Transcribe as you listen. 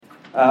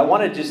I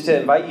wanted just to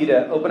invite you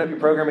to open up your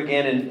program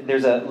again, and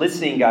there's a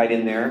listening guide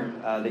in there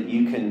that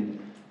you can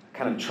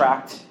kind of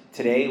track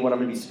today, what I'm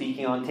going to be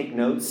speaking on. Take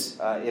notes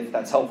if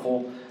that's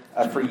helpful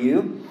for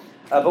you.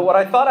 But what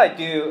I thought I'd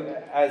do,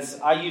 as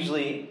I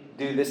usually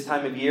do this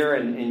time of year,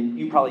 and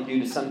you probably do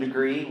to some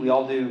degree, we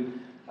all do,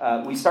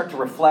 we start to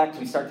reflect,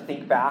 we start to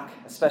think back,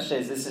 especially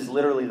as this is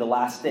literally the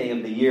last day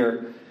of the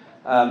year.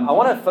 I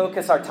want to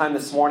focus our time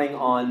this morning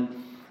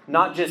on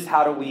not just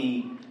how do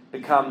we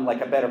become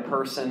like a better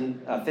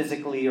person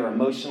physically or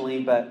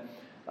emotionally, but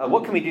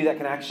what can we do that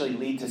can actually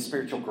lead to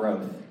spiritual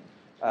growth?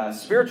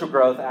 Spiritual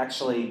growth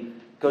actually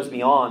goes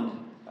beyond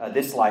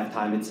this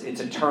lifetime. It's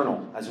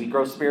eternal. As we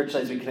grow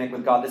spiritually, as we connect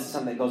with God, this is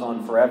something that goes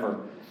on forever.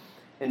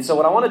 And so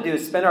what I want to do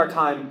is spend our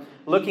time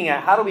looking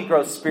at how do we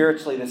grow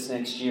spiritually this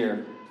next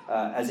year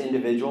as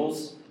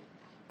individuals.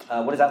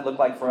 What does that look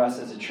like for us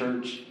as a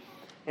church?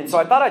 And so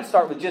I thought I'd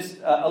start with just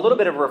a little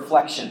bit of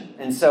reflection.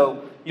 And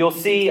so you'll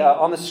see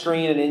on the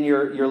screen and in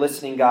your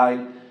listening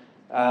guide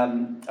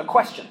a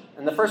question.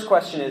 And the first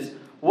question is,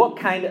 what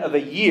kind of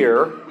a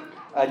year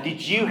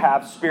did you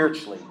have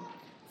spiritually?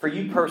 For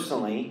you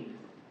personally,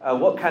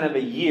 what kind of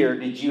a year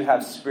did you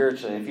have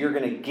spiritually? If you're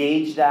going to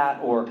gauge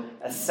that or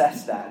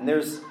assess that. And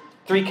there's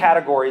 3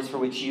 categories for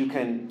which you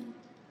can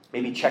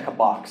maybe check a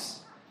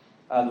box.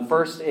 The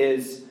first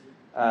is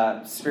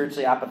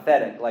spiritually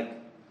apathetic. Like,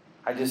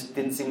 I just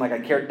didn't seem like I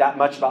cared that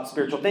much about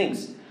spiritual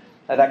things.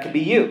 That could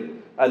be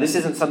you. This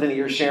isn't something that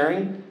you're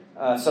sharing.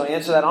 So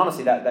answer that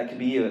honestly. That could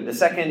be you. The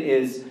second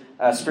is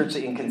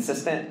spiritually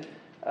inconsistent.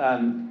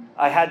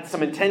 I had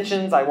some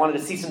intentions. I wanted to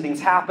see some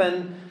things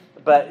happen.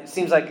 But it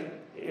seems like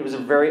it was a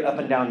very up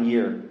and down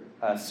year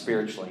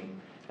spiritually.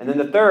 And then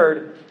the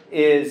third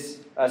is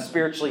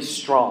spiritually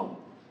strong.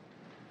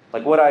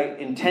 Like what I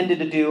intended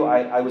to do,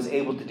 I was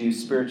able to do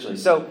spiritually.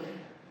 So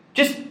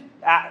just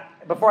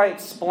before I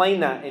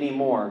explain that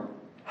anymore,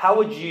 how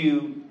would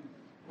you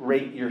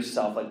rate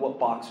yourself? Like what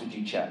box would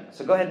you check?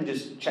 So go ahead and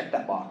just check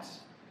that box.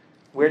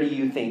 Where do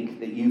you think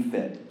that you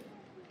fit?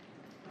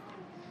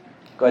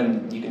 Go ahead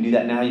and you can do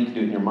that now. You can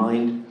do it in your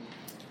mind.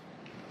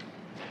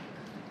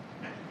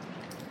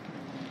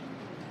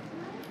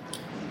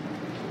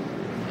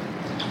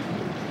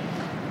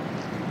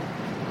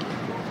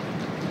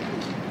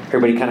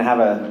 Everybody kind of have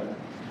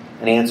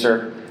an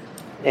answer?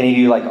 Any of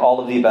you like all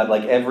of the above?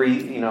 Like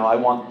I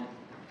want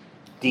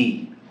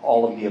D,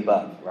 all of the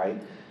above,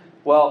 right?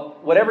 Well,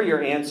 whatever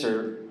your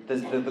answer,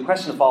 the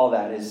question to follow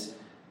that is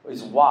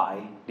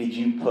why did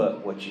you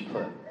put what you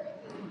put?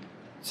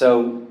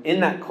 So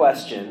in that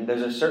question,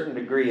 there's a certain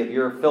degree of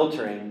your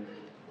filtering.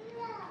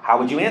 How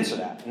would you answer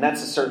that? And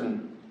that's a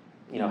certain,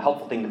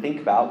 helpful thing to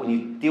think about when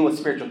you deal with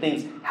spiritual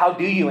things. How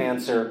do you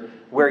answer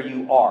where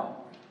you are?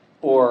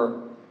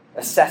 Or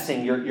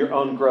assessing your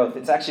own growth.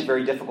 It's actually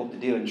very difficult to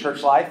do in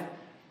church life.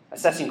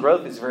 Assessing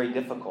growth is very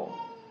difficult.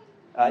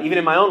 Even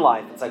in my own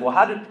life, it's like, well,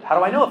 how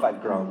do I know if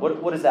I've grown?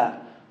 What does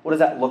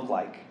that look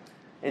like?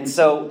 And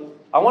so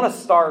I want to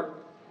start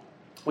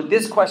with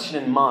this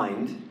question in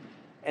mind,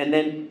 and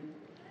then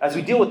as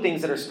we deal with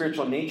things that are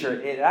spiritual in nature,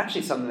 it's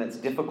actually something that's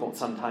difficult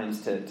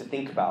sometimes to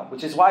think about,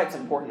 which is why it's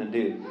important to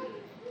do.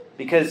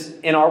 Because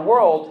in our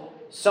world,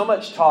 so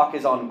much talk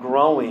is on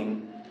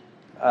growing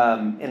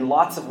in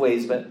lots of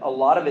ways, but a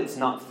lot of it's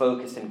not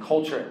focused, in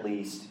culture at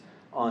least,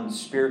 on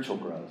spiritual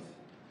growth.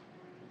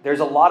 There's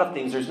a lot of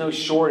things. There's no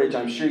shortage.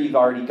 I'm sure you've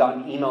already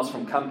gotten emails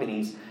from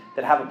companies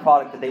that have a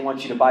product that they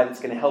want you to buy that's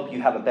going to help you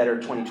have a better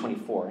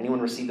 2024. Anyone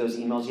receive those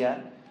emails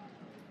yet?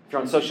 If you're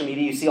on social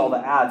media, you see all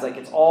the ads. Like,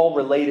 it's all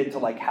related to,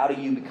 like, how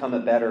do you become a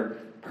better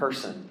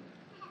person?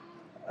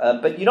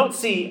 But you don't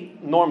see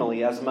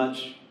normally as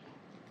much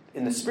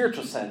in the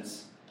spiritual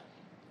sense.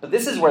 But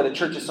this is where the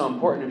church is so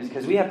important,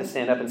 because we have to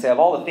stand up and say, of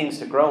all the things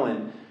to grow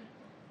in,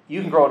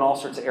 you can grow in all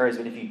sorts of areas,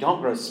 but if you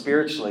don't grow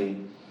spiritually,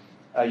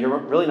 you're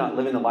really not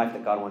living the life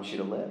that God wants you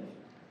to live.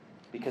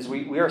 Because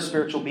we are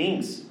spiritual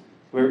beings.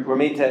 We're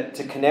made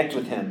to connect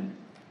with Him.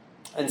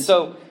 And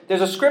so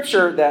there's a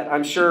scripture that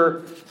I'm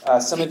sure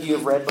some of you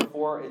have read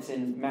before. It's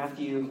in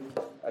Matthew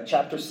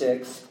chapter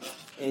 6.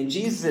 And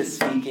Jesus is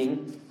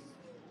speaking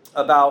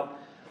about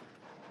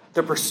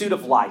the pursuit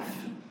of life.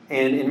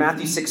 And in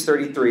Matthew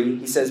 6:33,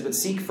 he says, "But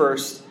seek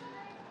first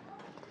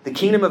the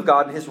kingdom of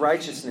God and His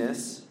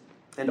righteousness,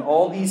 and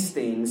all these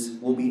things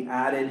will be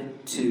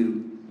added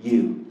to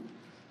you."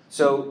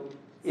 So,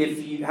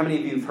 how many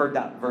of you have heard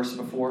that verse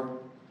before?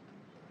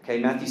 Okay,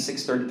 Matthew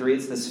 6:33,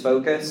 it's this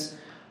focus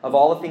of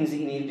all the things that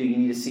you need to do. You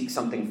need to seek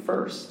something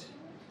first.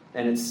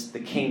 And it's the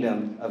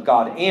kingdom of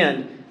God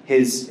and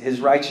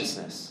His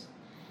righteousness.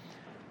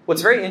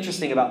 What's very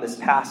interesting about this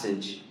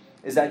passage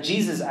is that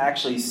Jesus is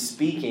actually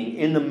speaking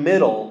in the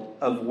middle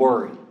of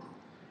worry,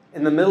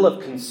 in the middle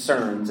of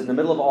concerns, in the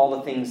middle of all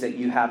the things that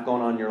you have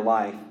going on in your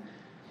life.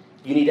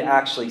 You need to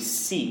actually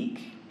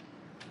seek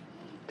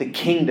the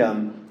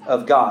kingdom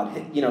of God,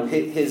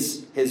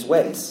 His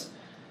ways.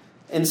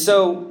 And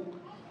so,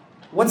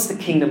 what's the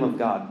kingdom of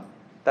God?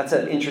 That's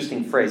an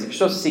interesting phrase. If you're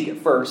supposed to seek it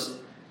first,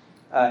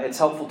 it's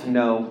helpful to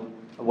know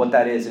what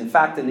that is. In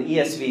fact, in the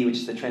ESV, which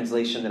is the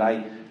translation that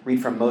I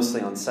read from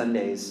mostly on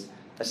Sundays,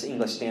 That's the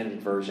English Standard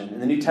Version. In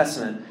the New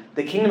Testament,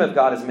 the kingdom of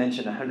God is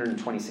mentioned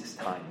 126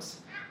 times.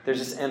 There's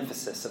this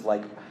emphasis of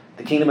like,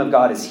 the kingdom of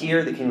God is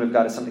here. The kingdom of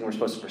God is something we're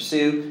supposed to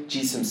pursue.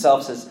 Jesus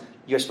himself says,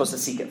 you're supposed to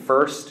seek it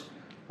first.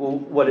 Well,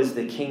 what is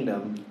the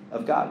kingdom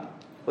of God?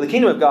 Well, the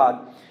kingdom of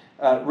God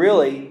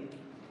really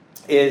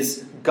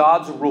is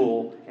God's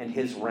rule and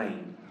his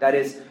reign. That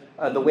is,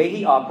 the way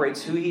he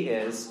operates, who he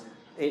is.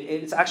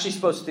 It's actually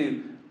supposed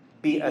to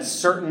be a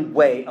certain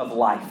way of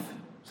life.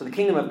 So the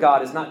kingdom of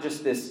God is not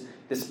just this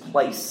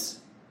place.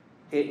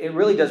 It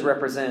really does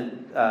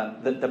represent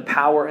the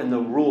power and the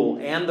rule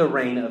and the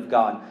reign of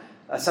God,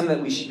 something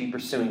that we should be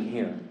pursuing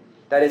here.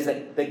 That is,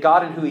 that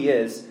God and who he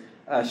is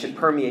should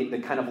permeate the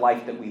kind of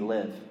life that we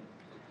live.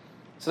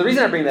 So the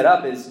reason I bring that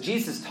up is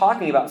Jesus is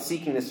talking about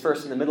seeking this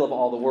first in the middle of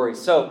all the worries.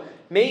 So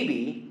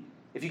maybe,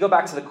 if you go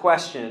back to the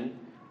question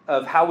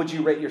of how would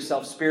you rate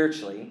yourself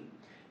spiritually,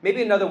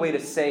 maybe another way to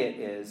say it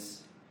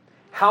is,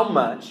 how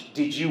much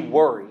did you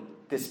worry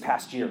this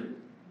past year?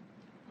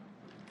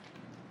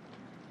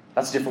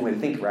 That's a different way to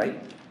think, right?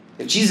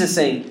 If Jesus is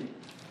saying,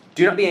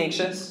 do not be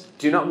anxious,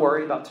 do not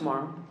worry about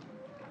tomorrow.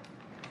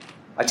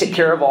 I take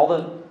care of all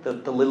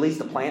the lilies,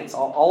 the plants,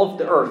 all of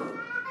the earth.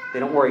 They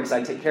don't worry because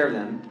I take care of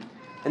them.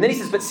 And then he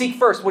says, but seek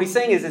first. What he's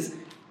saying is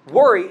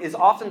worry is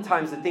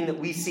oftentimes the thing that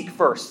we seek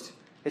first.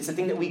 It's the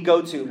thing that we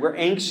go to. We're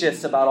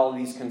anxious about all of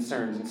these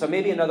concerns. And so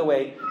maybe another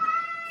way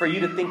for you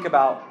to think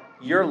about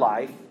your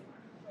life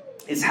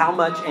is how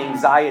much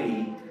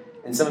anxiety,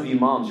 and some of you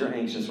moms, you're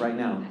anxious right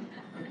now,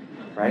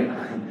 right?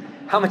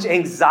 How much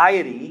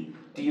anxiety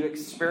do you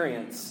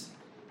experience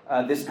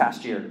this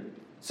past year?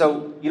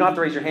 So you don't have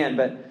to raise your hand,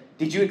 but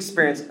did you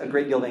experience a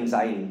great deal of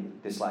anxiety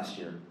this last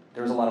year?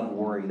 There was a lot of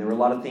worry. There were a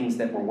lot of things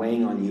that were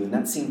weighing on you, and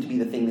that seemed to be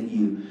the thing that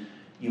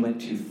you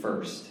went to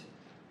first.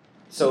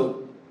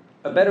 So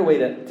a better way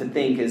to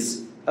think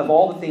is, of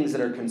all the things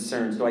that are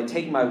concerns, do I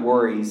take my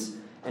worries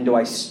and do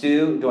I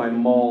stew, do I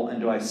mull, and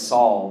do I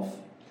solve?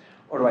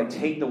 Or do I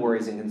take the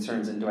worries and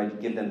concerns and do I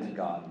give them to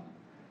God?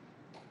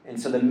 And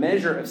so the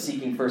measure of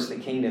seeking first the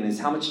kingdom is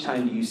how much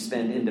time do you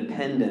spend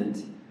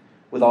independent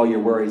with all your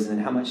worries, and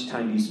then how much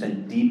time do you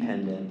spend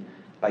dependent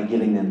by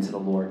giving them to the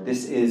Lord?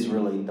 This is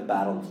really the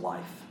battle of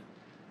life.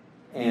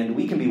 And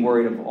we can be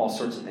worried of all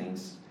sorts of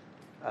things.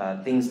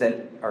 Things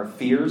that are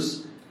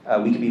fears.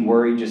 We can be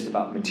worried just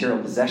about material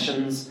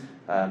possessions,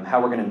 how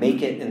we're going to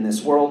make it in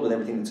this world with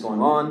everything that's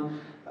going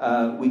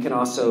on. We can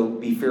also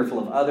be fearful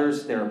of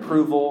others, their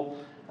approval.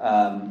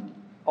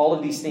 All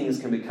of these things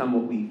can become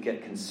what we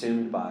get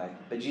consumed by.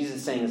 But Jesus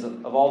is saying,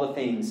 of all the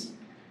things,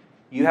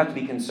 you have to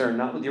be concerned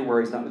not with your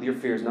worries, not with your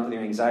fears, not with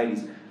your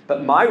anxieties,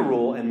 but my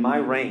rule and my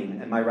reign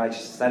and my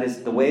righteousness. That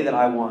is the way that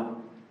I want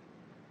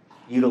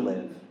you to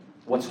live.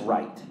 What's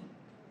right?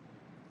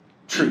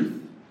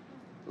 Truth.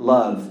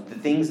 Love. The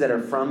things that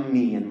are from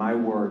me and my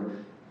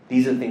word.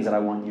 These are the things that I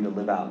want you to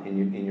live out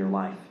in your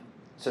life.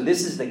 So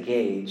this is the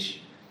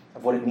gauge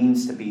of what it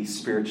means to be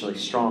spiritually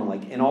strong.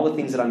 Like in all the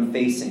things that I'm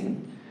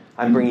facing,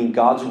 I'm bringing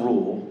God's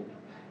rule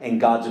and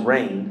God's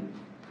reign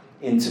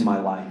into my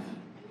life.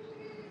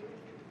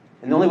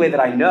 And the only way that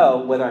I know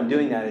whether I'm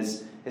doing that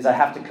is I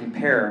have to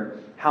compare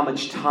how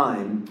much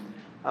time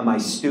am I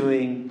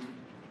stewing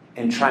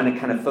and trying to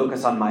kind of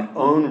focus on my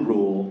own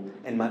rule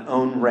and my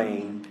own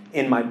reign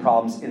in my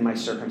problems, in my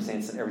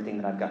circumstance, and everything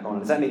that I've got going on.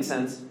 Does that make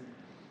sense?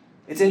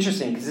 It's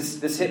interesting because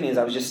this hit me as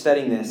I was just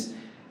studying this.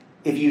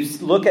 If you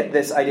look at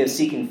this idea of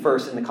seeking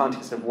first in the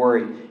context of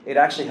worry, it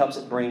actually helps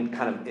it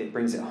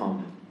brings it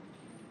home.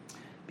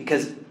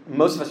 Because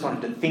most of us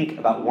don't have to think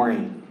about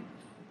worrying,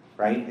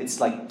 right? It's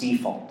like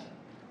default.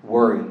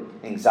 Worry,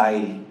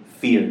 anxiety,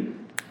 fear.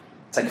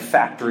 It's like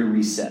factory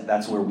reset.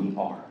 That's where we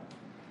are.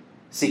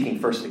 Seeking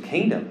first the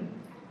kingdom,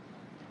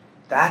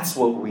 that's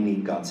what we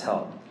need God's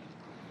help.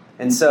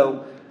 And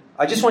so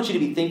I just want you to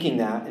be thinking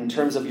that in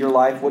terms of your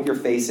life, what you're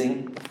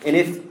facing. And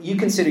if you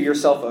consider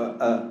yourself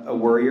a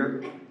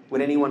worrier,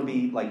 would anyone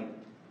be like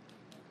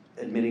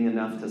admitting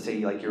enough to say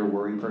like you're a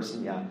worry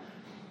person? Yeah.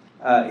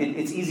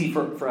 It's easy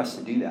for us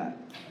to do that.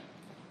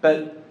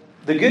 But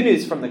the good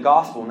news from the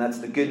gospel, and that's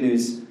the good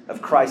news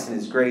of Christ and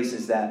his grace,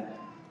 is that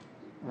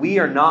we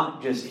are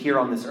not just here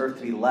on this earth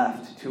to be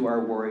left to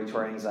our worry, to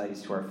our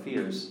anxieties, to our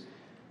fears.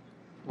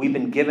 We've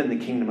been given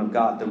the kingdom of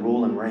God, the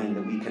rule and reign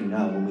that we can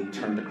know when we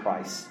turn to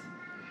Christ.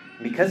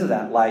 And because of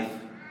that, life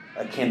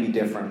can be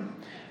different.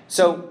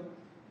 So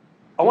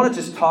I want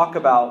to just talk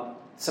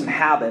about some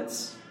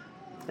habits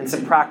and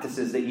some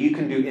practices that you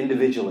can do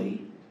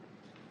individually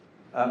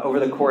over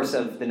the course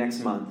of the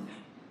next month,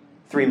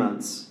 3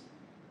 months,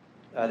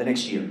 the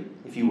next year,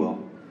 if you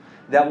will,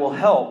 that will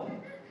help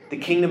the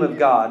kingdom of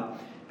God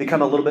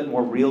become a little bit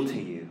more real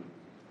to you.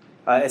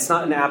 It's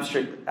not an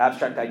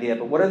abstract idea,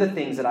 but what are the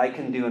things that I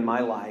can do in my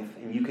life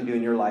and you can do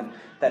in your life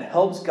that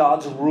helps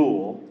God's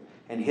rule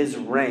and his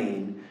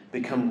reign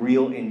become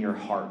real in your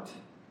heart?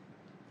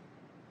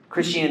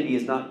 Christianity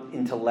is not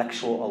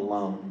intellectual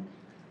alone,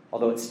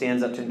 although it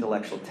stands up to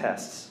intellectual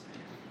tests.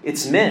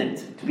 It's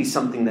meant to be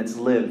something that's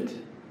lived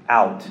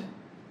out.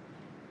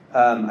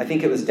 I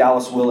think it was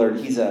Dallas Willard.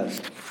 He's a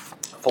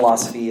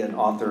philosophy and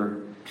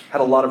author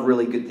had a lot of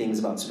really good things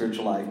about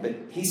spiritual life. But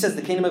he says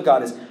the kingdom of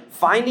God is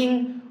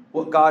finding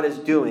what God is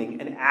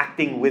doing and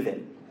acting with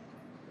it.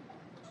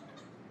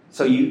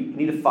 So you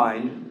need to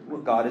find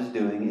what God is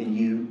doing and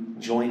you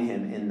join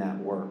him in that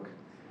work.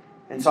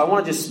 And so I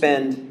want to just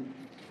spend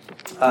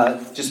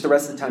just the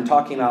rest of the time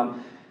talking about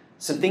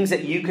some things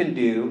that you can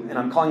do, and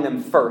I'm calling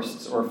them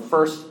firsts, or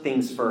first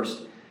things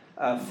first.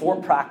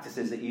 4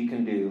 practices that you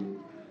can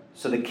do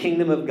so the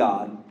kingdom of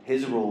God,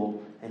 his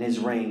rule, and his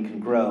reign can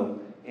grow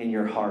in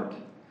your heart.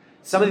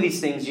 Some of these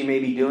things you may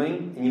be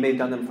doing, and you may have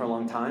done them for a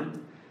long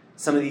time.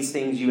 Some of these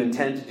things you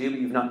intend to do, but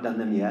you've not done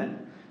them yet.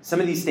 Some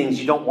of these things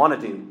you don't want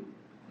to do.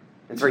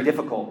 It's very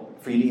difficult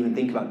for you to even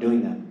think about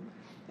doing them.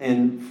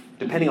 And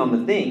depending on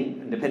the thing,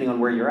 and depending on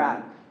where you're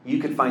at, you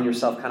could find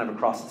yourself kind of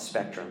across the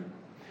spectrum.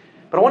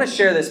 But I want to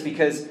share this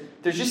because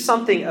there's just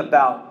something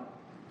about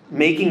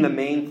making the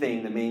main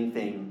thing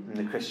in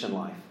the Christian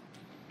life.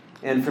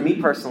 And for me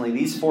personally,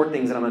 these 4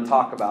 things that I'm going to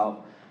talk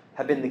about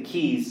have been the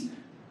keys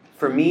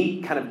for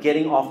me kind of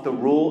getting off the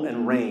rule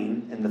and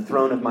reign and the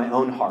throne of my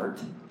own heart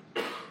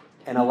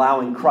and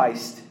allowing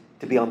Christ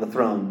to be on the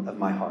throne of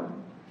my heart.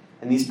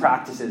 And these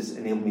practices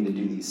enable me to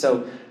do these.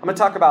 So I'm going to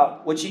talk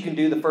about what you can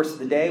do the first of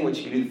the day, what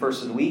you can do the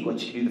first of the week,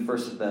 what you can do the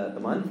first of the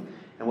month,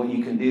 and what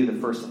you can do the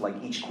first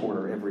of each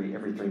quarter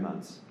every 3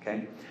 months.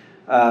 Okay?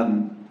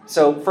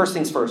 So first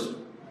things first.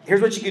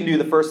 Here's what you can do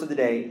the first of the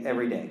day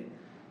every day.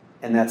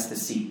 And that's to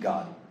seek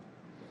God.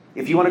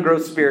 If you want to grow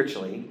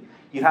spiritually,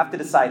 you have to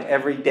decide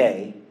every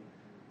day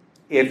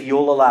if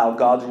you'll allow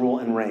God's rule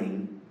and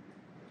reign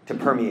to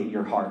permeate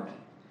your heart.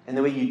 And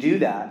the way you do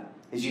that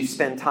is you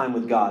spend time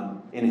with God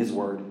in his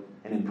word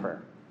and in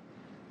prayer.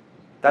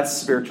 That's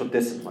spiritual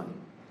discipline.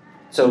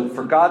 So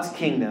for God's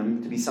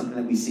kingdom to be something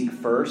that we seek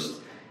first,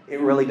 it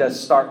really does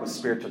start with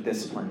spiritual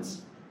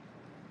disciplines.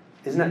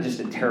 Isn't that just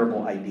a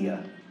terrible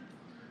idea?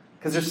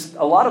 Because there's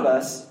a lot of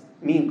us,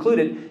 me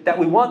included, that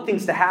we want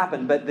things to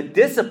happen, but the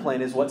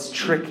discipline is what's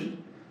tricky.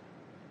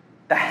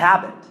 The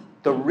habit,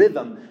 the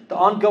rhythm, the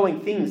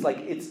ongoing things.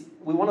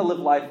 We want to live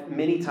life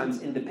many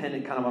times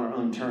independent, kind of on our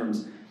own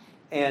terms.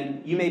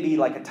 And you may be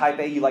like a type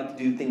A, you like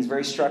to do things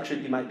very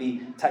structured. You might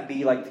be type B,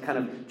 you like to kind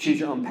of choose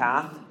your own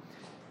path.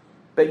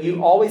 But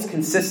you always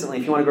consistently,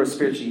 if you want to grow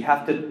spiritually, you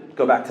have to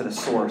go back to the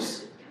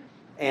source.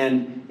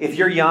 And if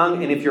you're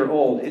young and if you're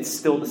old, it's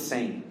still the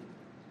same.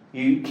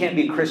 You can't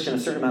be a Christian a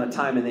certain amount of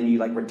time and then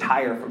you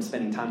retire from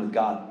spending time with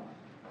God.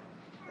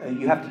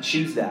 You have to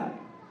choose that.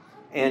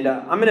 And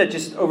I'm going to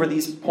just, over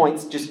these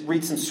points, just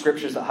read some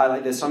scriptures that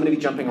highlight this. So I'm going to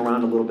be jumping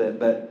around a little bit.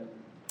 But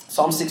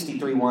Psalm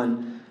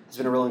 63:1 has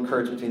been a real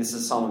encouragement to me. This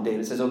is a Psalm of David.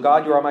 It says, "O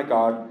God, you are my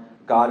God.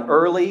 God,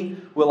 early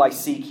will I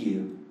seek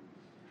you."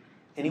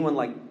 Anyone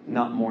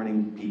not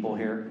morning people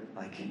here?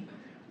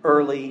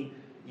 Early.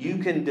 You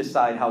can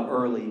decide how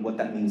early, what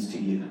that means to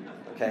you.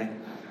 Okay?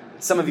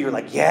 Some of you are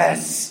like,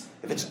 yes,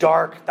 if it's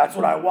dark, that's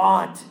what I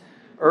want.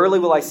 Early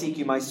will I seek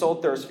you. My soul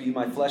thirsts for you.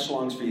 My flesh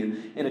longs for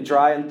you in a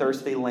dry and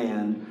thirsty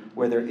land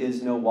where there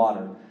is no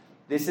water.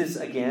 This is,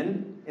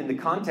 again, in the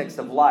context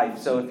of life.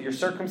 So if your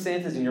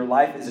circumstances in your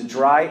life is a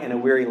dry and a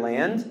weary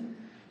land,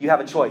 you have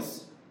a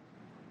choice.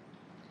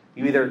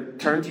 You either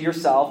turn to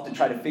yourself to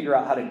try to figure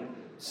out how to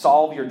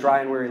solve your dry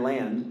and weary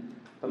land,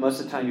 but most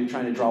of the time you're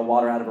trying to draw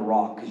water out of a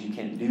rock because you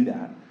can't do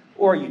that.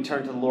 Or you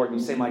turn to the Lord and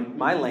you say,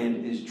 my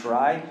land is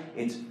dry,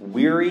 it's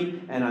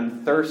weary, and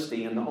I'm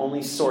thirsty, and the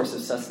only source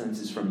of sustenance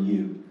is from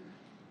you.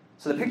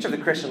 So the picture of the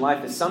Christian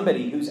life is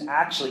somebody who's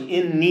actually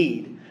in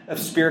need of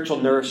spiritual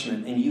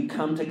nourishment, and you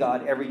come to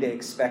God every day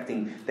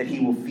expecting that he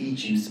will feed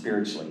you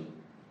spiritually.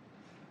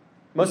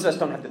 Most of us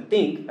don't have to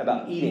think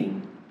about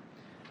eating,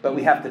 but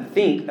we have to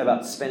think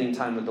about spending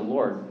time with the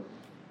Lord.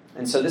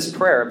 And so this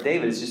prayer of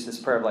David is just this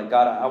prayer of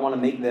God, I want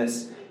to make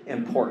this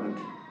important.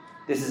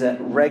 This is a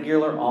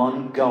regular,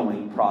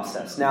 ongoing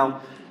process.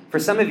 Now, for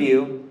some of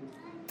you,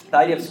 the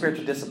idea of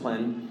spiritual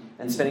discipline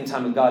and spending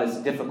time with God is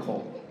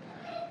difficult.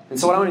 And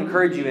so what I want to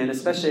encourage you in,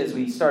 especially as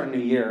we start a new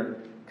year,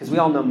 because we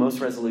all know most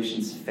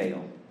resolutions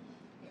fail,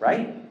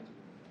 right?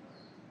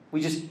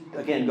 We just,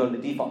 again, go to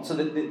the default. So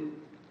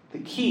the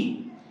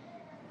key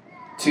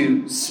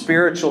to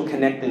spiritual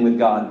connecting with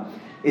God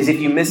is if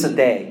you miss a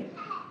day,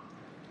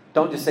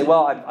 don't just say,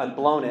 well, I've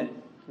blown it.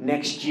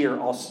 Next year,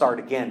 I'll start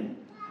again.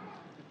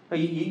 No,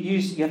 you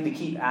have to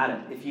keep at it.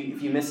 If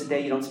you miss a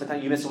day, you don't spend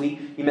time. You miss a week,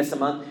 you miss a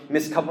month, you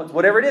miss a couple months,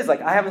 whatever it is.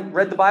 I haven't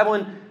read the Bible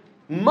in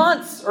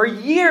months or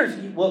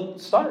years. Well,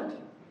 start.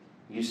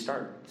 You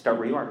start. Start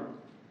where you are.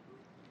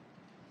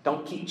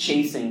 Don't keep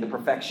chasing the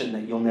perfection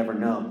that you'll never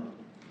know.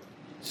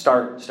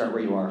 Start where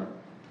you are.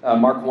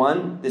 Mark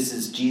 1, this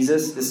is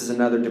Jesus. This is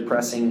another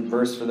depressing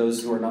verse for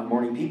those who are not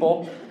morning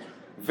people.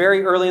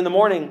 Very early in the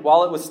morning,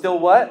 while it was still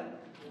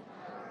what?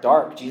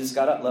 Dark. Jesus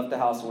got up, left the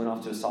house, and went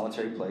off to a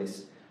solitary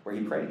place where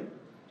he prayed.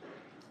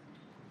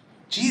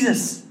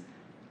 Jesus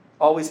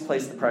always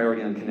placed the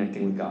priority on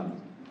connecting with God.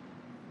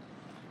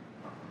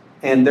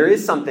 And there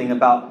is something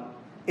about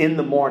in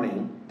the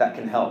morning that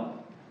can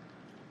help.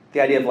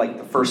 The idea of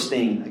the first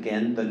thing,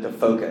 again, the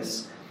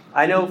focus.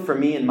 I know for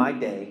me in my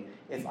day,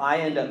 if I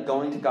end up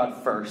going to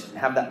God first and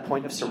have that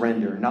point of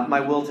surrender, not my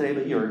will today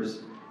but yours,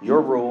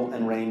 your rule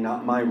and reign,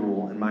 not my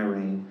rule and my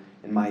reign,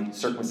 in my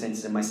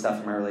circumstances and my stuff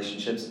and my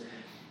relationships.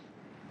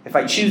 If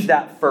I choose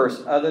that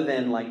first, other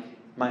than like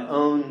my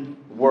own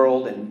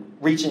world and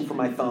reaching for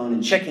my phone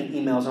and checking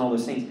emails and all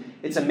those things,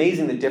 it's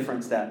amazing the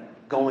difference that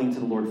going to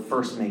the Lord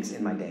first makes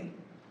in my day.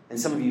 And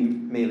some of you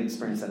may have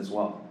experienced that as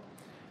well.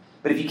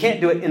 But if you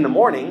can't do it in the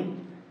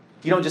morning,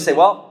 you don't just say,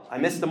 well, I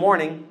missed the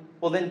morning.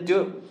 Well, then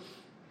do it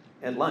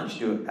at lunch.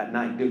 Do it at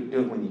night. Do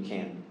it when you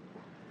can.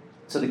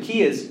 So the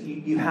key is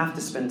you have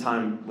to spend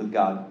time with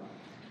God.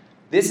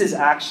 This is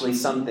actually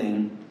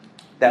something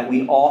that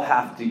we all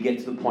have to get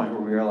to the point where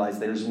we realize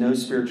there's no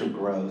spiritual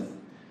growth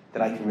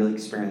that I can really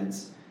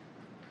experience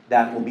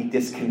that will be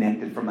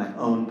disconnected from my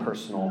own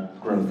personal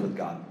growth with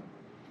God.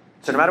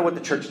 So no matter what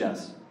the church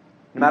does,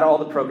 no matter all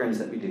the programs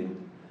that we do,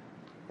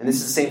 and this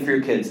is the same for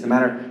your kids, no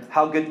matter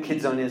how good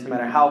Kid Zone is, no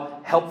matter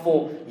how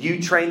helpful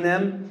you train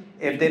them,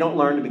 if they don't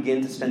learn to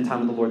begin to spend time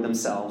with the Lord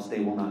themselves, they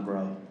will not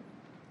grow,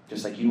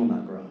 just like you will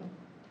not grow.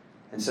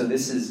 And so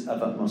this is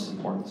of utmost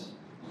importance.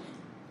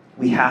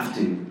 We have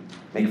to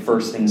make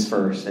first things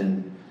first,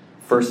 and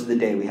first of the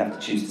day we have to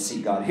choose to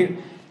seek God.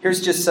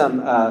 Here's just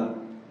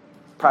some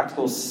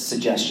practical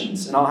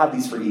suggestions, and I'll have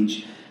these for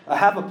each.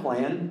 Have a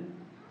plan.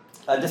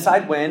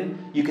 Decide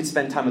when you could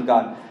spend time with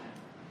God.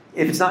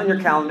 If it's not in your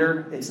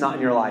calendar, it's not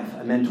in your life.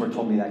 A mentor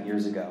told me that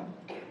years ago.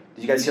 Did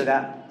you guys hear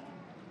that?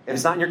 If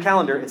it's not in your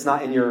calendar, it's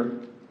not in your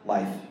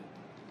life.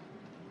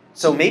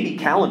 So maybe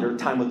calendar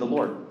time with the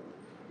Lord.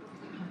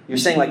 You're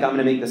saying, like, I'm going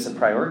to make this a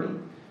priority.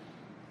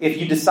 If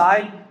you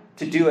decide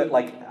to do it,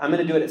 like, I'm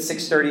going to do it at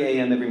 6:30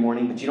 a.m. every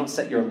morning, but you don't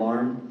set your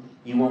alarm,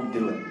 you won't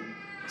do it.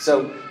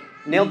 So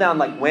nail down,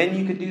 like, when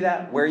you could do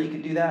that, where you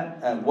could do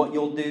that, what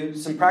you'll do.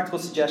 Some practical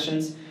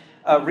suggestions.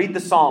 Read the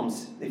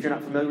Psalms. If you're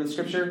not familiar with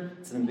Scripture,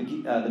 it's in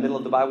the middle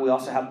of the Bible. We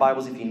also have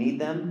Bibles if you need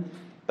them.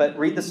 But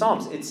read the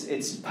Psalms.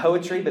 It's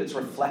poetry, but it's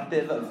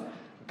reflective of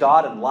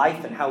God and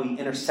life and how He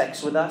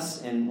intersects with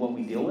us and what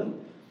we deal with.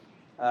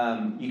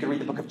 You can read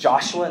the book of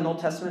Joshua in the Old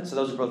Testament. So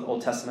those are both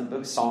Old Testament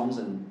books, Psalms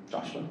and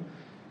Joshua.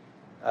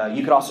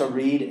 You could also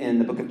read in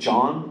the book of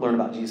John, learn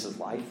about Jesus'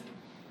 life.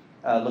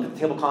 Look at the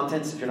table of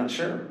contents if you're not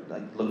sure.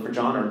 Like, look for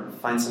John or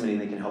find somebody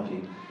that can help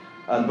you.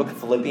 The book of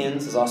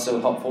Philippians is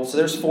also helpful. So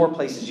there's 4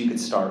 places you could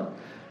start.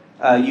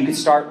 You could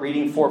start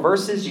reading 4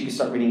 verses. You could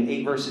start reading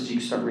 8 verses. You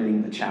could start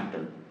reading a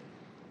chapter.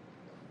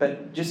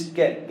 But just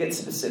get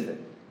specific.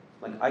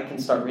 Like, I can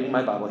start reading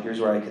my Bible. Here's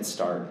where I could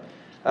start.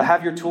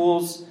 Have your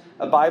tools.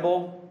 A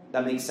Bible.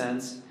 That makes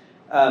sense.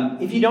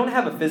 If you don't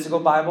have a physical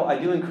Bible, I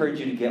do encourage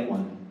you to get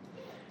one.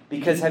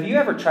 Because have you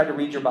ever tried to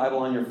read your Bible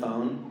on your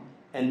phone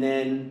and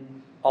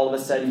then all of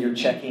a sudden you're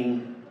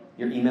checking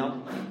your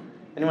email?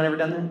 Anyone ever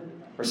done that?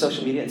 Or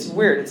social media? It's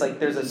weird. It's like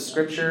there's a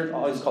scripture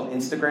always called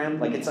Instagram.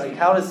 Like, it's like,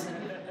 how does,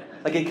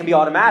 like, it can be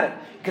automatic.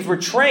 Because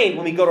we're trained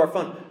when we go to our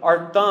phone.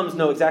 Our thumbs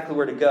know exactly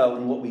where to go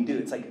and what we do.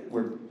 It's like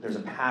there's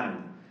a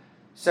pattern.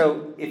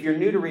 So if you're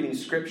new to reading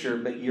scripture,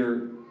 but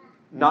you're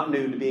not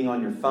new to being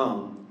on your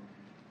phone,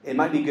 it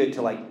might be good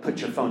to, like,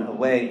 put your phone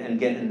away and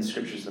get in the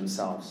scriptures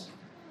themselves.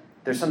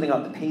 There's something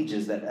about the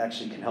pages that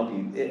actually can help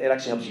you. It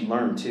actually helps you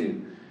learn,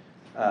 too,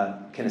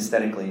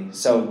 kinesthetically.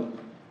 So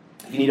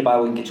if you need a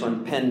Bible, we can get you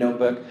on a pen,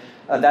 notebook.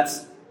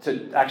 That's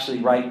to actually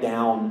write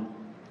down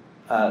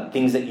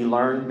things that you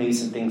learned, maybe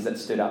some things that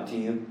stood out to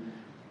you.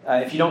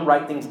 If you don't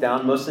write things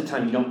down, most of the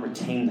time you don't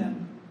retain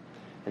them.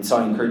 And so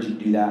I encourage you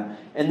to do that.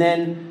 And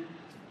then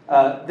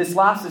this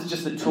last is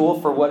just a tool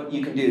for what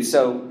you can do.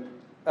 So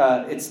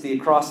it's the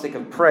acrostic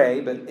of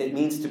pray, but it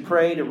means to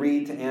pray, to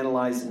read, to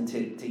analyze, and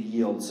to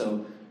yield.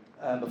 So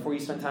before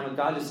you spend time with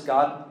God, just,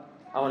 God,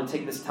 I want to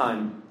take this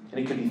time, and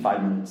it could be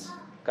 5 minutes.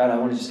 God, I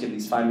want to just give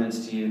these 5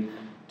 minutes to you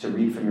to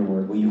read from your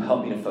word. Will you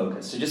help me to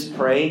focus? So just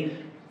pray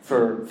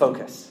for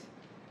focus.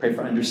 Pray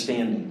for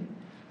understanding.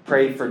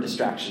 Pray for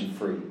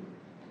distraction-free.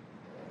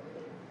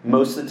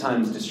 Most of the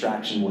times,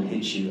 distraction will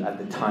hit you at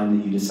the time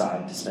that you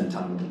decide to spend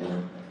time with the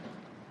Lord.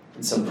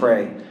 And so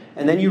pray.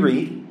 And then you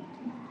read.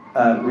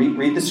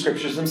 Read the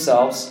scriptures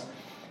themselves.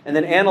 And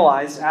then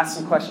analyze. Ask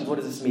some questions. What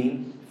does this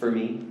mean for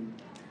me?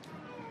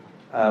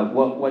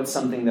 What's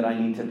something that I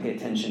need to pay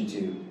attention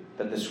to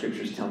that the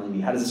scripture is telling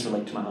me? How does this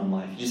relate to my own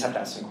life? You just have to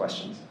ask some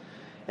questions.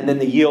 And then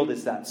the yield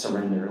is that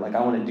surrender. Like,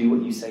 I want to do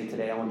what you say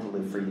today. I want to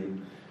live for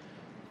you.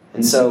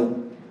 And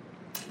so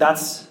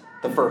that's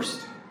the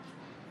first.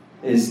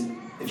 Is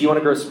if you want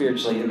to grow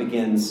spiritually, it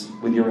begins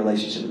with your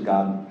relationship with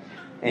God.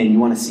 And you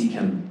want to seek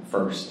Him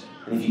first.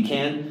 And if you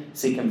can,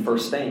 seek Him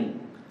first thing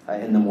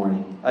in the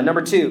morning.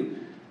 Number 2.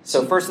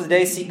 So first of the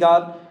day, seek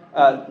God.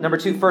 Number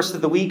 2, first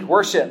of the week,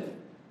 worship.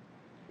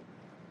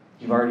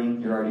 You're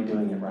already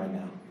doing it right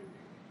now.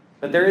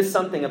 But there is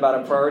something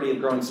about a priority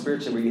of growing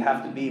spiritually where you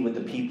have to be with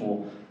the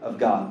people of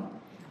God.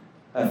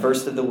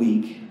 First of the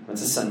week,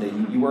 it's a Sunday,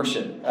 you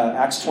worship.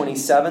 Acts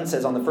 27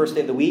 says, on the first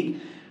day of the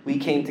week, we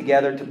came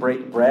together to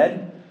break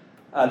bread.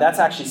 That's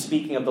actually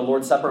speaking of the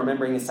Lord's Supper,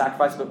 remembering His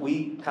sacrifice, but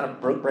we kind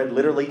of broke bread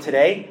literally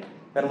today.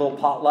 We had a little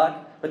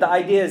potluck. But the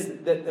idea is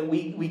that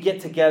we get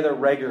together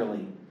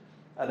regularly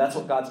That's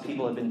what God's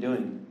people have been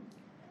doing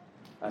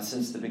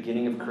since the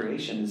beginning of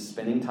creation, is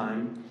spending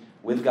time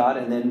with God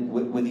and then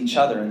with each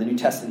other. In the New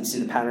Testament, you see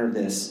the pattern of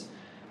this.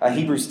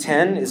 Hebrews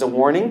 10 is a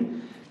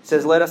warning. It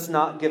says, let us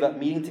not give up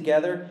meeting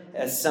together,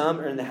 as some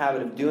are in the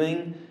habit of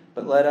doing,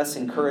 but let us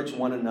encourage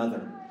one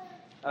another.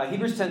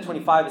 Hebrews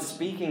 10:25 is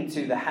speaking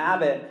to the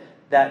habit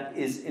that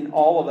is in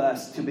all of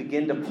us to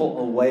begin to pull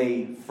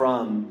away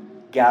from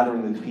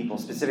gathering with people,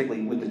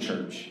 specifically with the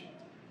church.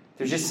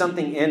 There's just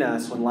something in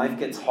us when life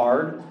gets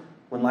hard,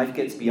 when life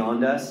gets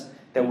beyond us,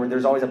 that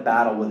there's always a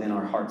battle within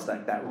our hearts,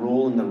 like that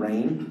rule in the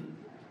rain.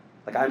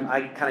 Like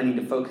I kind of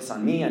need to focus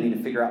on me. I need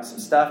to figure out some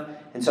stuff.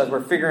 And so as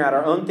we're figuring out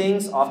our own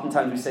things,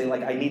 oftentimes we say,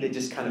 like, I need to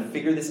just kind of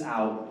figure this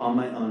out on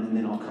my own, and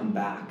then I'll come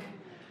back.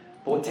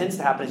 But what tends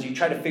to happen is you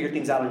try to figure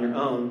things out on your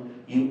own,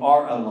 you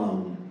are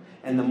alone.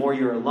 And the more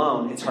you're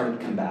alone, it's harder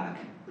to come back.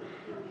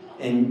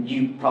 And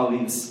you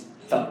probably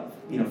felt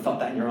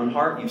that in your own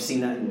heart. You've seen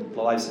that in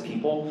the lives of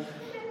people.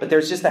 But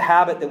there's just a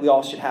habit that we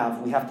all should have.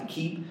 We have to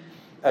keep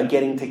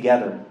getting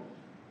together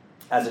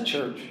as a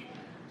church.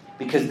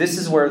 Because this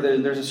is where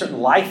there's a certain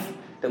life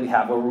that we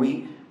have, where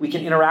we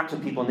can interact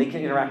with people and they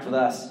can interact with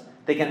us.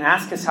 They can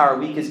ask us how our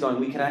week is going.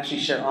 We can actually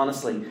share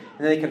honestly. And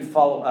then they can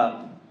follow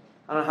up.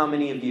 I don't know how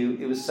many of you,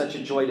 it was such a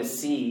joy to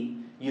see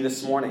you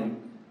this morning.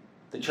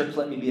 The church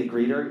let me be a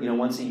greeter,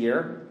 once a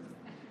year.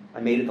 I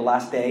made it the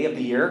last day of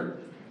the year.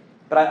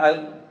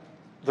 But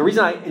the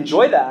reason I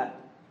enjoy that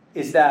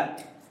is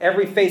that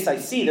every face I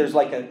see, there's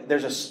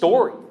a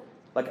story.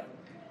 Like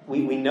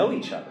we know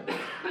each other.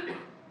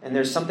 And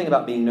there's something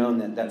about being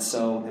known that's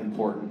so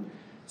important.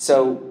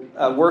 So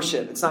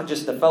worship, it's not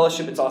just the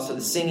fellowship, it's also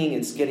the singing,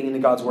 it's getting into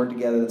God's word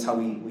together. That's how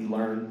we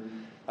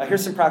learn.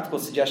 Here's some practical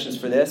suggestions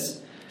for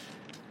this.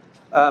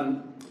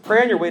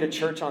 Pray on your way to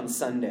church on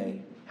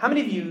Sunday. How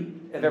many of you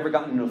have ever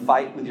gotten into a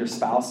fight with your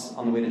spouse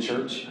on the way to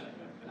church?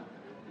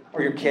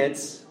 Or your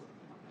kids?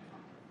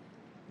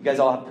 You guys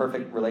all have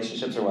perfect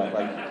relationships or what?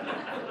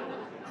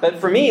 But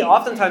for me,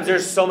 oftentimes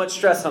there's so much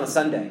stress on a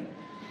Sunday.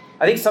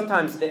 I think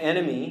sometimes the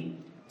enemy,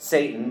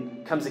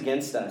 Satan, comes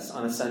against us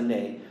on a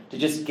Sunday to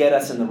just get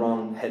us in the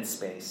wrong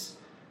headspace.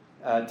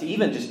 To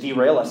even just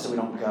derail us so we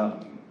don't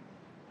go.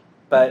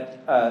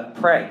 But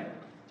pray.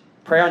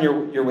 Pray on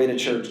your way to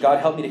church.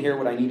 God, help me to hear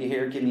what I need to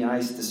hear. Give me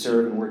eyes to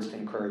serve and words to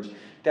encourage.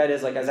 That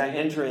is, as I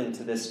enter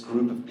into this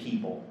group of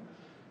people,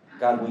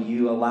 God, will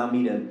you allow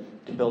me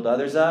to build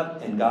others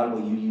up? And God,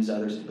 will you use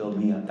others to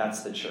build me up?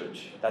 That's the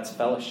church. That's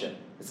fellowship.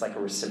 It's like a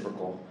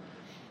reciprocal.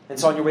 And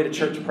so on your way to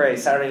church, pray.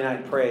 Saturday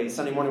night, pray.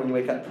 Sunday morning when you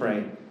wake up,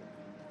 pray.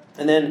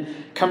 And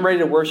then come ready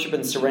to worship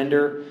and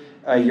surrender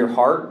your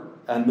heart.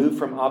 Move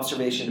from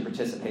observation to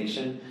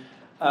participation.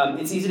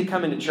 It's easy to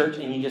come into church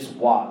and you just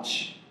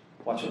watch.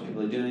 Watch what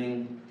people are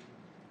doing.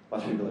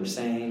 Watch what people are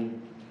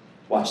saying.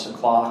 Watch the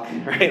clock.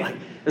 Right?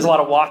 There's a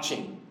lot of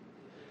watching.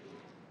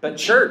 But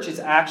church is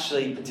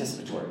actually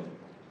participatory.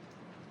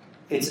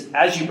 It's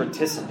as you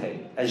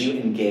participate, as you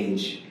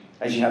engage,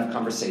 as you have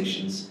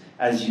conversations,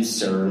 as you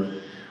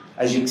serve,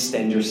 as you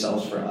extend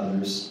yourselves for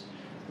others.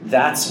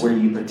 That's where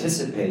you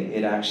participate.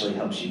 It actually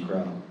helps you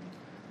grow.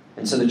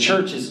 And so the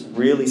church is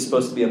really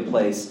supposed to be a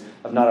place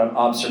of not of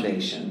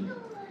observation,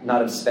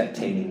 not of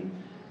spectating,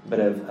 but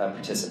of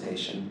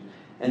participation.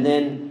 And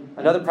then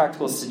another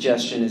practical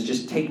suggestion is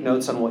just take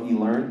notes on what you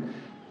learn.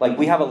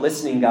 We have a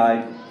listening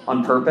guide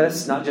on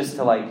purpose, not just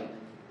to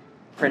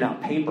print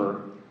out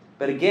paper.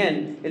 But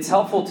again, it's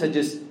helpful to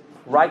just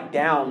write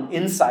down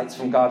insights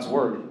from God's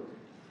word.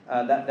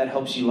 That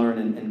helps you learn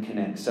and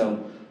connect.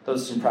 So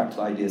those are some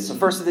practical ideas. So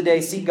first of the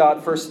day, seek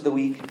God. First of the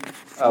week,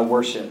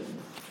 worship.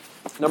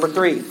 Number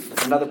 3,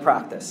 another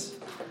practice.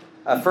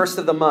 First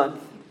of the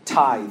month,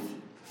 tithe.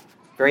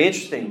 Very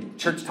interesting.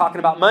 Church talking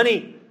about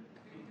money.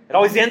 It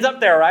always ends up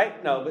there,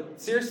 right? No,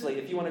 but seriously,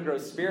 if you want to grow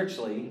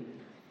spiritually,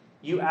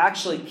 you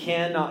actually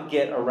cannot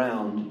get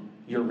around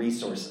your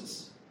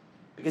resources.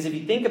 Because if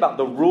you think about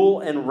the rule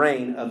and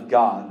reign of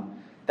God,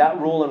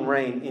 that rule and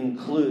reign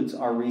includes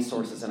our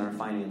resources and our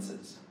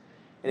finances.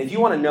 And if you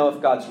want to know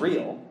if God's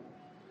real,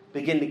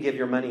 begin to give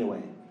your money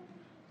away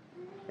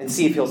and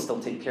see if he'll still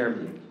take care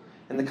of you.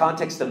 In the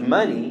context of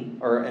money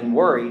and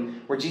worry,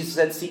 where Jesus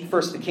said, seek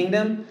first the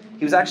kingdom,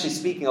 he was actually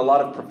speaking a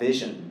lot of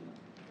provision.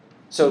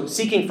 So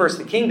seeking first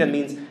the kingdom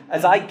means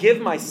as I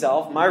give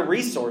myself, my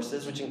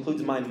resources, which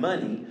includes my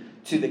money,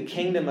 to the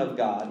kingdom of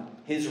God,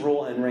 his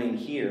rule and reign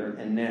here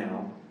and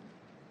now,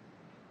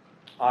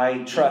 I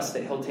trust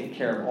that he'll take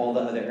care of all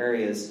the other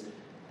areas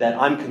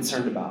that I'm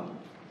concerned about.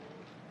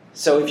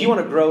 So if you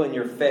want to grow in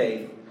your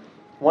faith,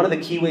 one of the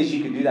key ways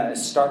you can do that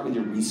is start with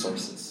your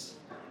resources.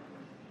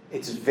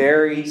 It's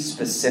very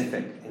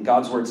specific, and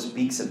God's word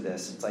speaks of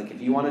this. It's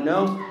if you want to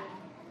know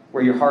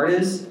where your heart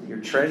is, your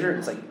treasure,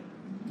 it's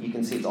you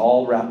can see it's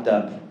all wrapped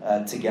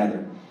up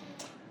together.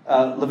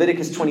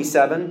 Leviticus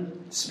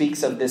 27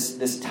 speaks of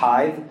this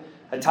tithe.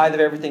 A tithe of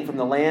everything from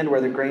the land,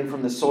 whether grain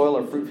from the soil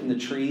or fruit from the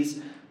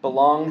trees,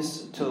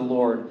 belongs to the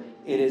Lord.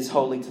 It is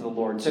holy to the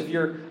Lord. So if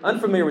you're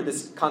unfamiliar with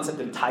this concept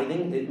of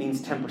tithing, it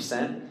means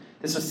 10%.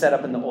 This was set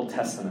up in the Old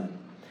Testament.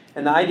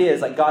 And the idea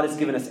is God has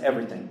given us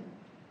everything.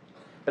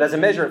 But as a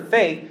measure of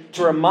faith,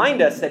 to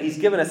remind us that he's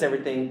given us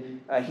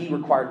everything, he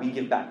required we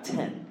give back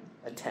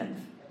a tenth.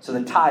 So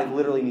the tithe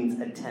literally means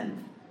a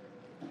tenth.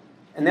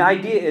 And the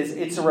idea is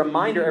it's a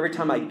reminder every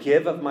time I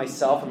give of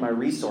myself and my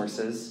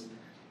resources,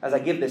 as I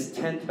give this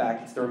tenth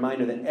back, it's the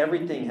reminder that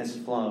everything has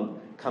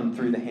come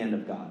through the hand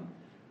of God.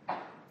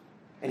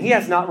 And he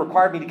has not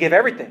required me to give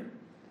everything.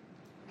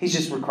 He's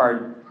just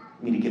required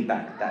me to give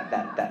back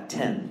that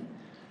tenth.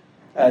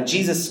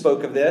 Jesus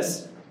spoke of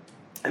this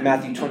in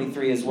Matthew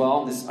 23 as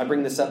well. I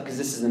bring this up because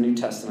this is the New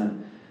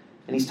Testament.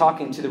 And he's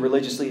talking to the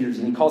religious leaders,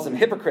 and he calls them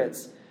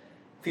hypocrites.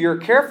 For you're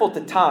careful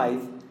to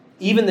tithe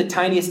even the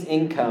tiniest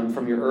income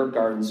from your herb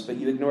gardens, but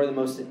you ignore the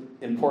most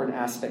important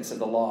aspects of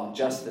the law,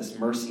 justice,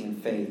 mercy,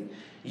 and faith.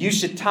 You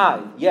should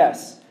tithe,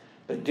 yes,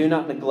 but do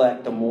not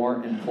neglect the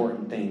more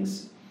important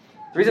things.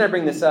 The reason I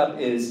bring this up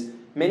is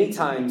many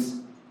times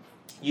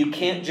you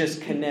can't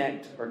just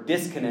connect or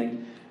disconnect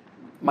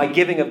my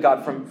giving of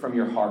God from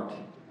your heart.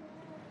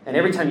 And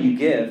every time you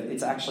give,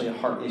 it's actually a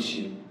heart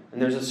issue.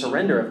 And there's a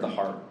surrender of the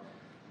heart.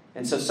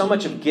 And so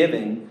much of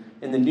giving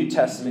in the New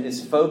Testament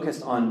is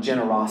focused on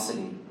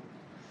generosity.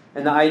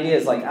 And the idea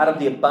is like out of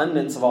the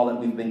abundance of all that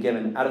we've been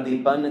given, out of the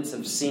abundance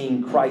of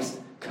seeing Christ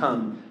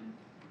come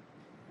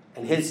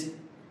and his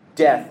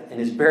death and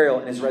his burial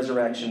and his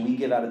resurrection, we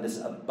give out of this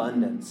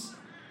abundance.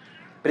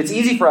 But it's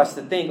easy for us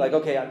to think like,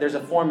 okay, there's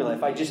a formula.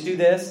 If I just do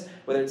this,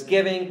 whether it's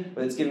giving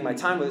my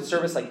time, whether it's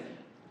service, like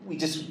we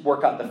just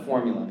work out the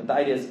formula. But the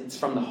idea is it's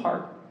from the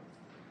heart.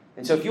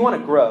 And so if you want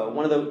to grow,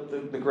 one of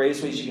the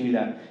greatest ways you can do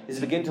that is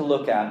begin to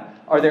look at,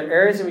 are there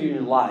areas of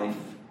your life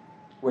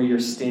where you're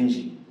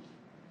stingy?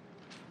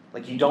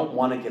 Like you don't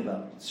want to give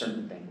up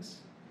certain things.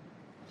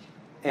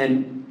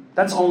 And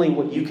that's only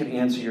what you can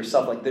answer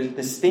yourself. Like there's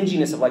the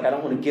stinginess of like, I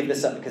don't want to give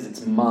this up because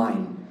it's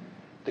mine.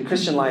 The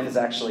Christian life is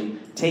actually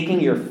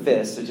taking your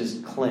fist, which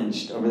is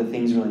clenched over the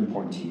things really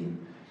important to you.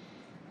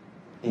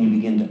 And you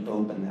begin to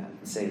open that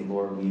and say,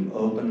 Lord, will you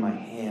open my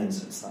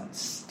hands so it's not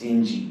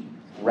stingy,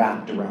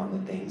 wrapped around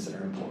the things that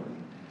are important.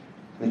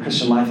 And the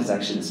Christian life is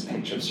actually this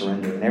picture of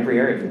surrender in every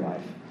area of your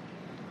life,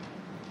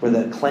 where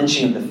the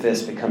clenching of the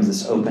fist becomes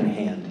this open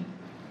hand.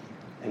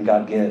 And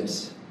God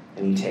gives,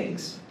 and he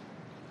takes.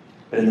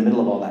 But in the middle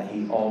of all that,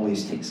 he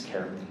always takes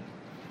care of me.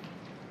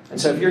 And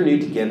so if you're new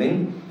to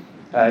giving,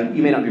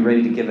 you may not be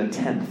ready to give a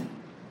tenth.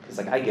 Because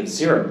like I give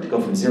 0. To go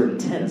from 0 to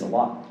 10 is a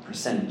lot,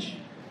 percentage.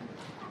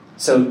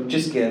 So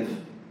just give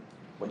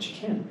what you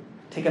can.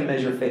 Take a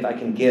measure of faith. I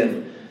can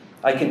give.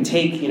 I can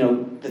take,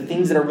 the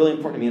things that are really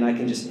important to me, and I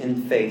can just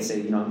in faith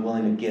say, I'm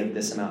willing to give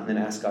this amount, and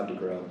then ask God to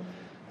grow.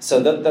 So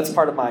that's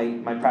part of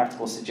my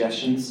practical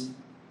suggestions.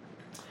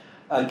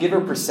 Give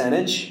a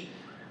percentage.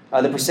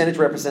 The percentage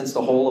represents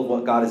the whole of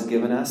what God has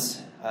given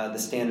us. The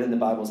standard in the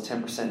Bible is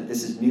 10%. If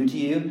this is new to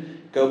you,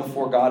 go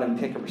before God and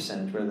pick a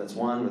percentage, whether that's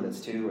 1, whether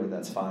that's 2, whether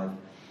that's 5.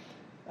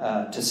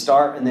 To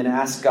start, and then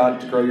ask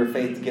God to grow your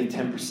faith to give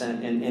 10%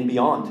 and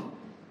beyond.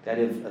 That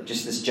of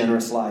just this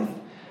generous life.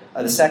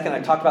 The second,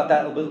 I talked about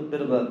that a little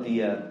bit about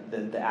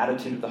the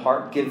attitude of the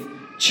heart. Give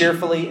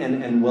cheerfully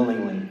and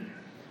willingly.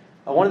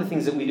 One of the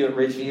things that we do at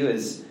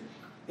Ridgeview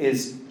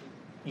is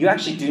you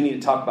actually do need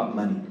to talk about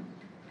money.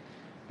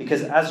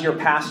 Because as your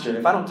pastor,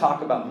 if I don't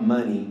talk about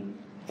money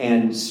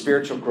and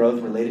spiritual growth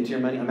related to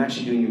your money, I'm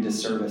actually doing you a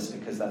disservice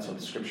because that's what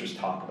the scriptures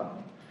talk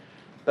about.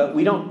 But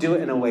we don't do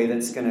it in a way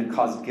that's going to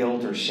cause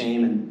guilt or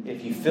shame. And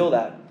if you feel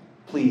that,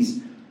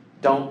 please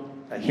don't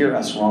hear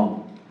us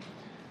wrong.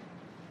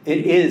 It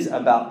is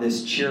about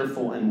this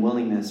cheerful and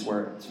willingness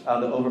where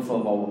out of the overflow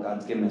of all what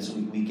God's given us,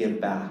 we give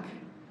back.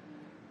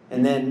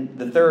 And then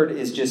the third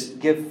is just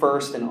give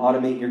first and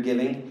automate your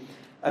giving.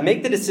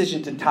 Make the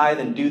decision to tithe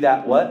and do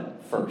that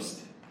what?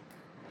 First.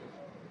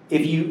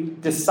 If you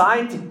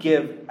decide to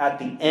give at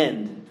the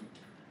end,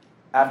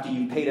 after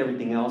you've paid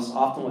everything else,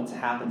 often what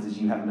happens is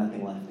you have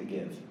nothing left to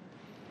give.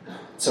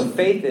 So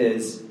faith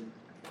is,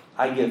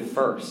 I give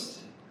first.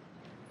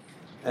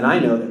 And I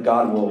know that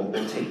God will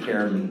take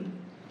care of me.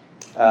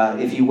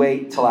 If you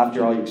wait till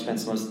after all your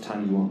expense, most of the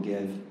time you won't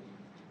give.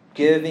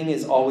 Giving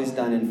is always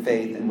done in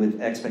faith and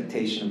with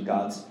expectation of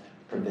God's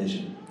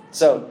provision.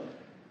 So,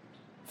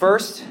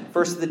 first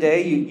of the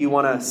day, you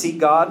want to seek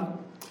God.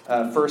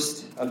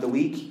 First of the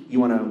week, you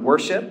want to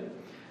worship.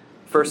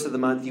 First of the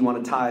month, you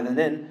want to tithe. And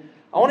then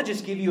I want to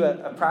just give you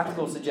a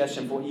practical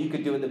suggestion for what you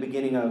could do at the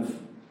beginning of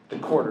the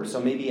quarter.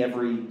 So maybe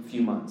every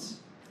few months.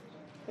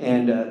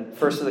 And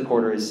first of the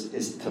quarter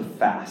is to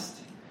fast.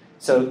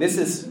 So this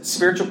is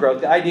spiritual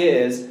growth. The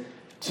idea is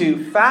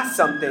to fast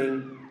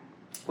something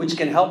which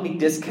can help me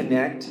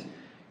disconnect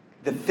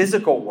the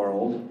physical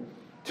world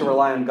to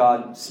rely on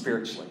God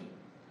spiritually.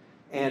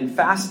 And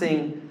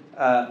fasting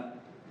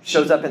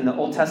shows up in the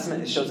Old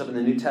Testament. It shows up in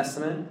the New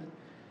Testament.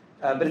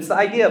 But it's the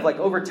idea of like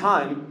over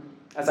time,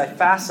 as I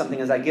fast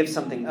something, as I give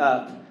something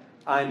up,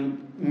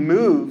 I'm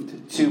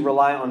moved to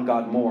rely on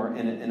God more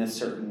in a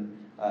certain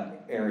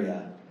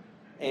area.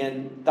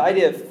 And the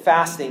idea of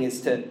fasting is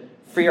to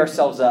free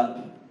ourselves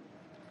up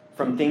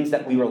from things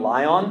that we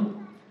rely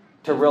on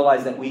to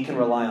realize that we can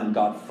rely on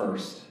God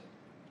first.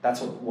 That's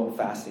what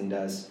fasting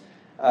does.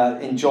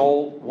 In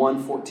Joel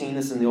 1:14,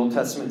 this is in the Old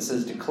Testament, it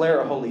says, declare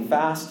a holy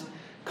fast,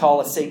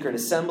 call a sacred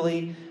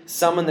assembly,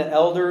 summon the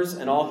elders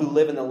and all who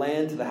live in the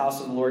land to the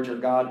house of the Lord your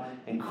God,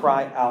 and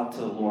cry out to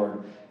the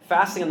Lord.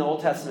 Fasting in the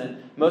Old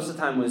Testament most of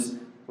the time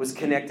was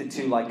connected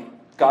to like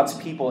God's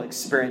people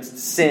experienced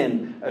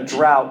sin, a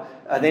drought.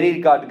 They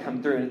needed God to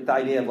come through. And the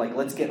idea of like,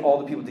 let's get all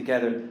the people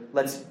together.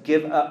 Let's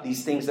give up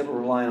these things that we're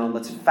relying on.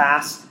 Let's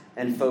fast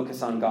and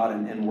focus on God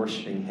and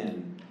worshiping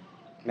Him.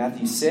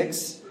 Matthew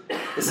 6.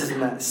 This is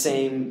in that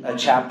same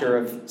chapter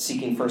of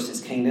seeking first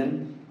His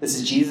kingdom. This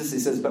is Jesus. He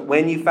says, but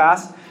when you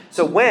fast.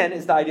 So when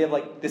is the idea of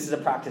like, this is a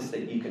practice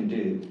that you can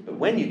do. But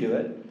when you do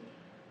it,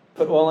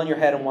 put oil on your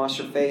head and wash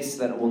your face, so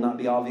that it will not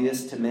be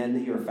obvious to men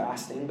that you are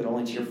fasting, but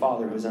only to your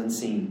Father who is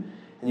unseen.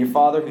 And your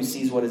Father who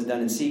sees what is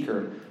done in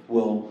secret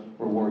will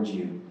reward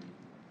you.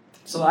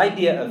 So the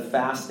idea of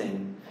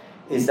fasting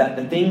is that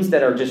the things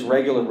that are just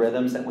regular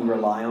rhythms that we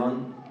rely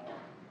on,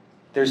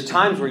 there's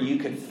times where you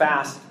could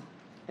fast,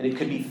 and it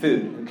could be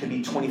food. It could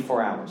be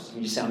 24 hours.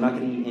 You say, I'm not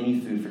going to eat any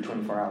food for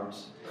 24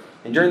 hours.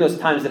 And during those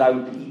times that I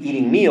would be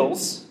eating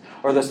meals,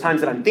 or those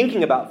times that I'm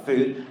thinking about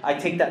food, I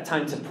take that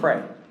time to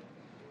pray.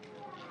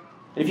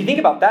 And if you think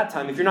about that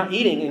time, if you're not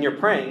eating and you're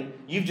praying,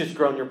 you've just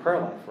grown your prayer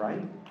life,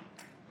 right?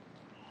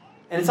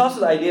 And it's also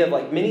the idea of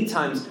like many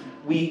times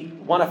we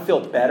want to feel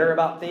better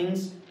about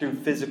things through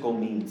physical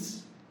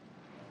means.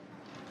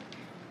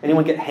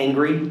 Anyone get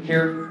hangry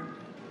here?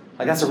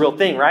 Like that's a real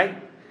thing, right?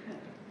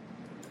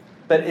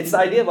 But it's the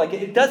idea of like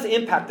it does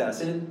impact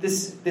us. And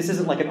this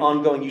isn't like an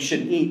ongoing you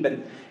shouldn't eat, but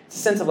it's a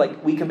sense of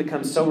like we can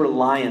become so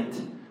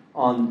reliant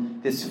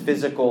on this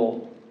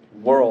physical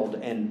world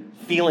and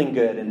feeling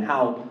good and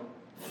how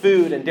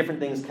food and different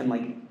things can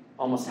like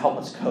almost help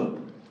us cope.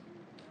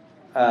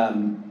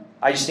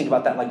 I just think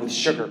about that like with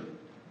sugar.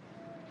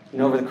 You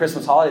know, over the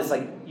Christmas holidays,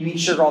 like you eat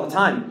sugar all the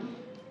time.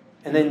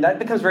 And then that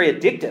becomes very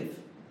addictive.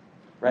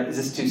 Right? Is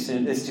this too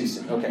soon? It's too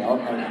soon. Okay.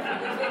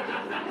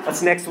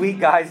 That's next week,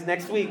 guys.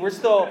 Next week.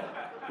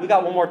 We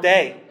got one more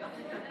day.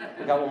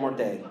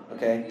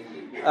 Okay?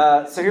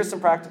 So here's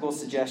some practical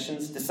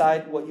suggestions.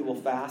 Decide what you will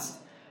fast.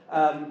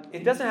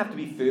 It doesn't have to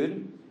be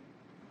food.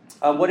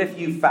 What if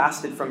you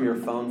fasted from your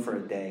phone for a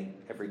day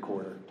every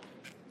quarter?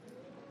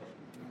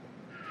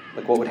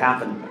 Like what would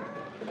happen?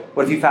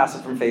 What if you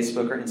fasted from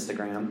Facebook or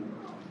Instagram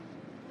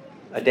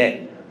a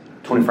day,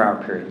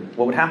 24-hour period?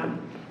 What would happen?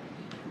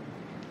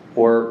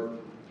 Or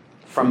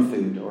from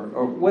food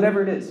or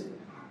whatever it is.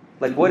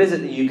 Like what is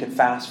it that you could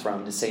fast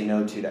from to say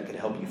no to that could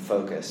help you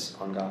focus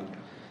on God?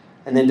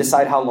 And then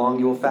decide how long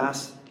you will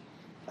fast.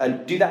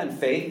 Do that in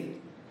faith.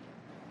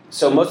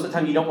 So most of the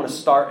time you don't want to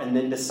start and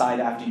then decide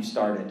after you've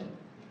started.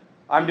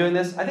 I'm doing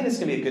this. I think it's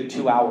going to be a good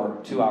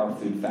 2-hour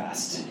food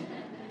fast.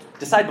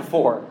 Decide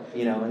before,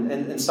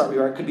 and start where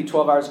you are. It could be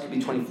 12 hours, it could be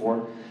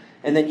 24.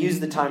 And then use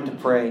the time to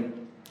pray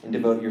and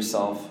devote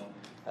yourself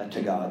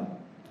to God.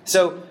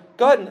 So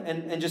go ahead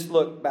and just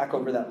look back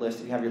over that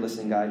list if you have your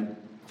listening guide.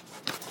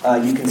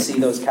 You can see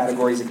those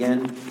categories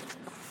again.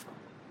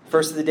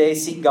 First of the day,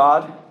 seek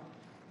God.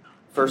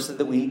 First of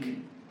the week,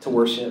 to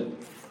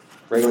worship.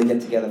 Regularly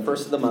get together.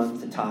 First of the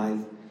month, to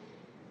tithe.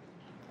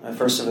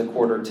 First of the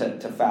quarter,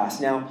 to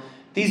fast. Now,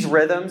 these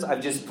rhythms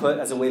I've just put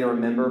as a way to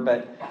remember,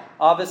 but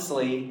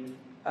obviously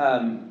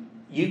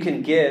you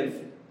can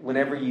give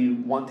whenever you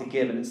want to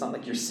give, and it's not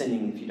like you're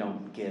sinning if you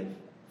don't give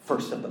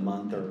first of the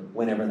month or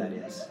whenever that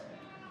is.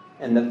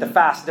 And the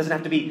fast doesn't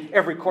have to be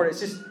every quarter. It's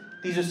just,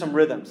 these are some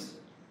rhythms.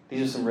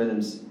 These are some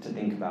rhythms to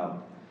think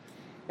about.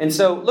 And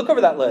so look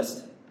over that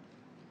list.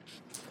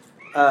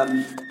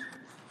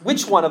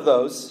 Which one of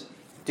those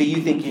do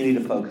you think you need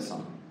to focus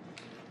on?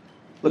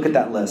 Look at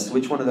that list.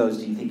 Which one of those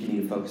do you think you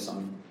need to focus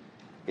on?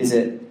 Is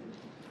it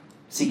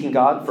seeking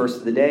God first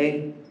of the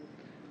day?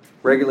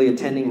 Regularly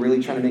attending,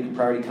 really trying to make a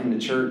priority coming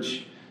to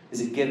church?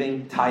 Is it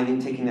giving,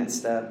 tithing, taking that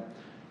step?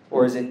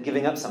 Or is it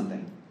giving up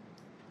something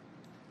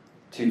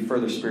to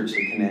further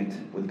spiritually connect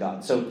with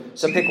God? So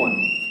pick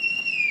one.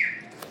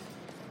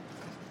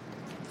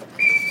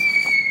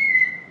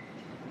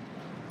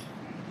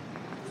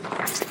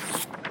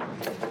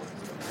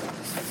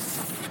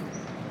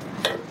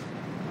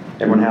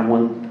 Everyone have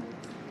one?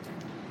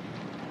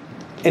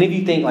 Any of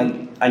you think, like,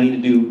 I need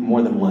to do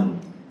more than one?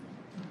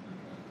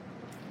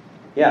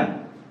 Yeah.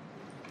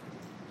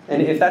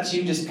 And if that's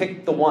you, just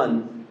pick the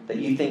one that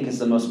you think is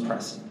the most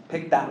pressing.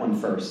 Pick that one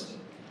first.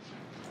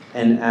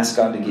 And ask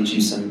God to get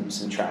you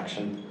some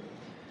traction.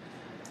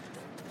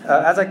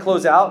 As I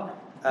close out,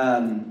 I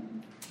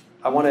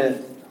want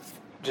to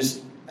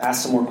just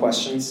ask some more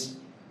questions.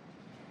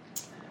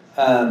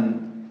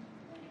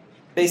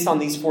 Based on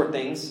these 4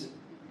 things,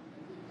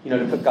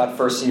 to put God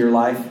first in your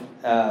life,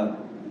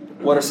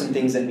 what are some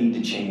things that need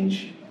to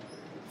change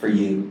for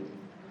you?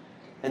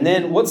 And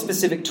then what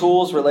specific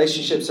tools,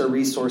 relationships, or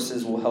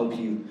resources will help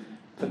you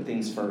put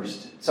things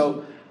first?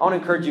 So I want to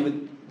encourage you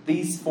with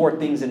these 4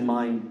 things in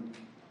mind.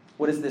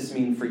 What does this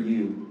mean for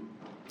you?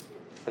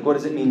 Like, what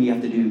does it mean you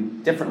have to do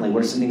differently?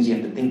 What are some things you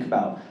have to think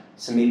about?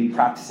 Some maybe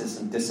practices,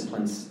 some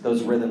disciplines,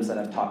 those rhythms that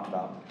I've talked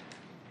about.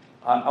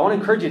 I want to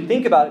encourage you to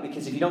think about it,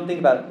 because if you don't think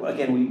about it,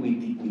 again,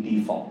 we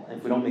default.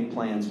 If we don't make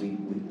plans, we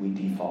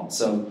default.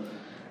 So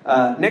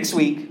next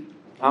week,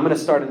 I'm going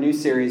to start a new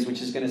series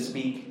which is going to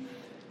speak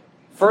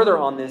further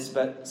on this,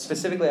 but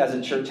specifically as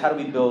a church, how do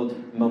we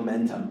build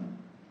momentum?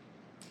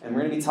 And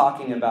we're going to be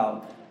talking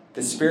about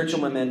the spiritual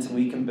momentum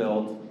we can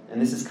build.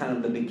 And this is kind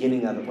of the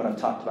beginning of what I've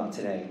talked about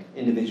today,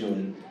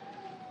 individually.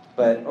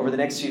 But over the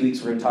next few weeks,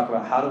 we're going to talk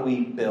about how do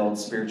we build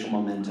spiritual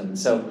momentum.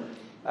 So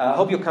I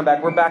hope you'll come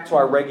back. We're back to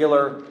our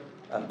regular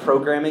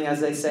programming, as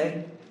they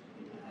say.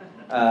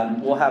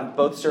 We'll have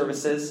both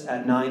services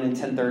at 9 and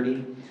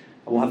 10:30.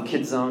 We'll have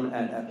Kids Zone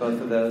at both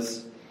of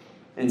those.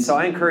 And so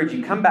I encourage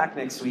you, come back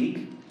next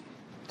week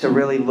to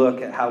really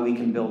look at how we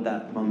can build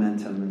that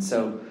momentum. And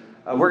so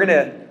we're going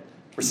to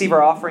receive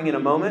our offering in a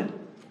moment.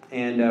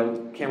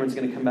 And Cameron's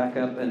going to come back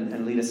up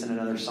and lead us in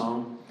another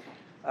song.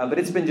 But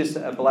it's been just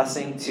a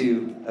blessing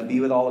to be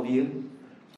with all of you.